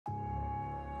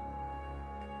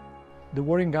The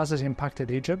war in Gaza has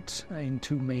impacted Egypt in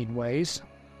two main ways.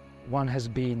 One has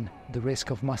been the risk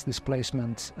of mass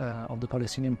displacement of the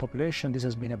Palestinian population. This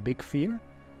has been a big fear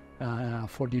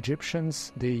for the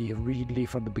Egyptians. They really,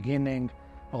 from the beginning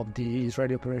of the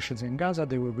Israeli operations in Gaza,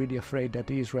 they were really afraid that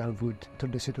Israel would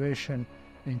turn the situation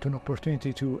into an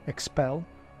opportunity to expel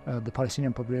the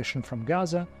Palestinian population from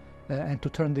Gaza and to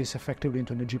turn this effectively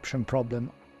into an Egyptian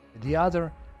problem. The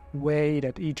other way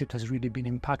that Egypt has really been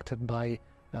impacted by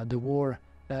the war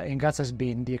in Gaza has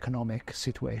been the economic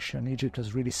situation. Egypt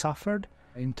has really suffered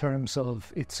in terms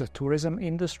of its tourism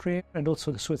industry and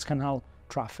also the Suez Canal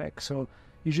traffic. So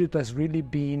Egypt has really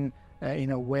been,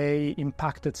 in a way,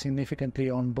 impacted significantly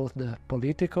on both the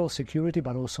political security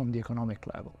but also on the economic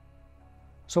level.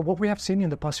 So what we have seen in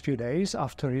the past few days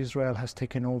after Israel has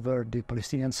taken over the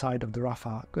Palestinian side of the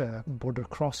Rafah border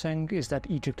crossing is that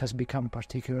Egypt has become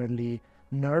particularly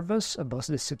nervous about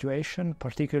this situation,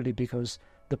 particularly because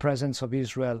the presence of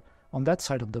Israel on that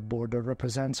side of the border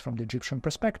represents, from the Egyptian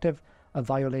perspective, a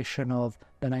violation of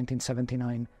the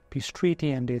 1979 peace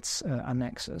treaty and its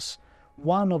annexes.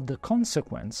 One of the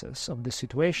consequences of the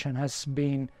situation has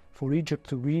been for Egypt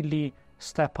to really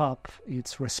step up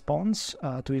its response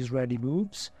to Israeli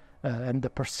moves and the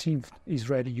perceived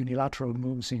Israeli unilateral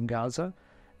moves in Gaza.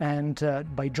 And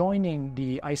by joining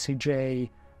the ICJ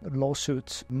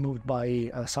lawsuit moved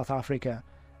by South Africa,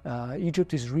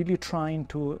 Egypt is really trying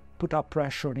to put up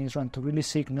pressure on Israel to really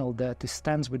signal that it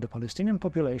stands with the Palestinian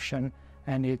population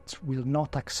and it will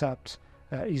not accept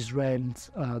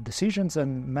Israel's decisions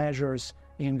and measures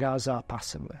in Gaza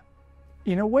passively.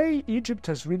 In a way, Egypt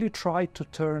has really tried to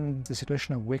turn the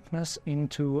situation of weakness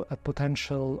into a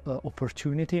potential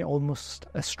opportunity, almost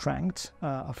a strength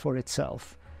for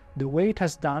itself. The way it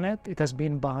has done it, it has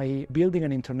been by building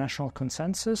an international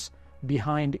consensus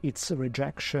behind its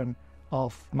rejection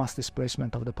of mass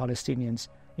displacement of the Palestinians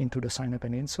into the Sinai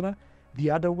Peninsula. The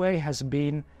other way has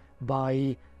been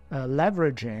by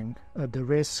leveraging the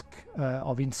risk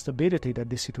of instability that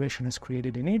this situation has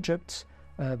created in Egypt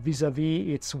vis-à-vis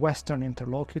its Western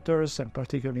interlocutors and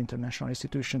particularly international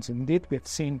institutions. Indeed, we have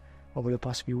seen over the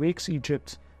past few weeks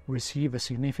Egypt receive a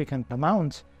significant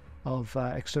amount of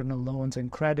external loans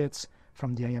and credits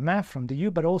from the IMF, from the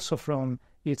EU, but also from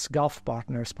its Gulf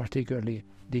partners, particularly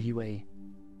the UAE.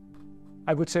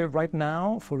 I would say right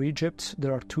now for Egypt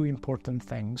there are two important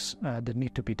things that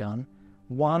need to be done.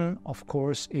 One, of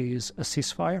course, is a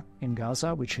ceasefire in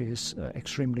Gaza, which is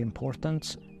extremely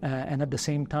important. And at the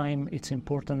same time, it's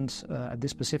important at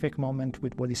this specific moment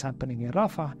with what is happening in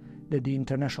Rafah that the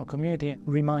international community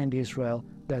remind Israel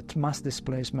that mass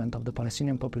displacement of the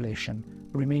Palestinian population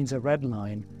remains a red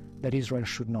line that Israel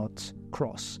should not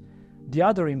cross. The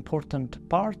other important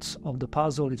part of the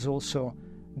puzzle is also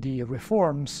the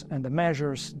reforms and the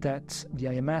measures that the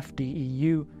IMF, the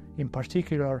EU in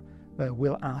particular,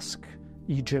 will ask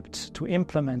Egypt to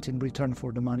implement in return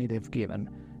for the money they've given.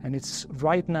 And it's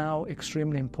right now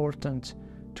extremely important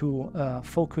to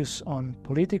focus on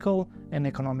political and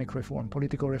economic reform.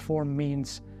 Political reform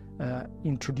means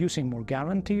introducing more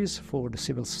guarantees for the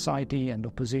civil society and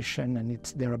opposition and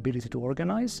their ability to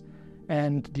organize.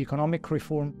 And the economic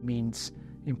reform means,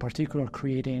 in particular,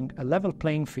 creating a level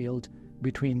playing field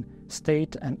between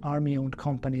state and army-owned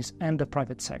companies and the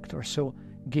private sector. So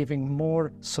giving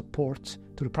more support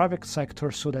to the private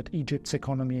sector so that Egypt's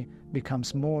economy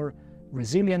becomes more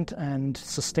resilient and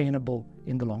sustainable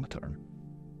in the long term.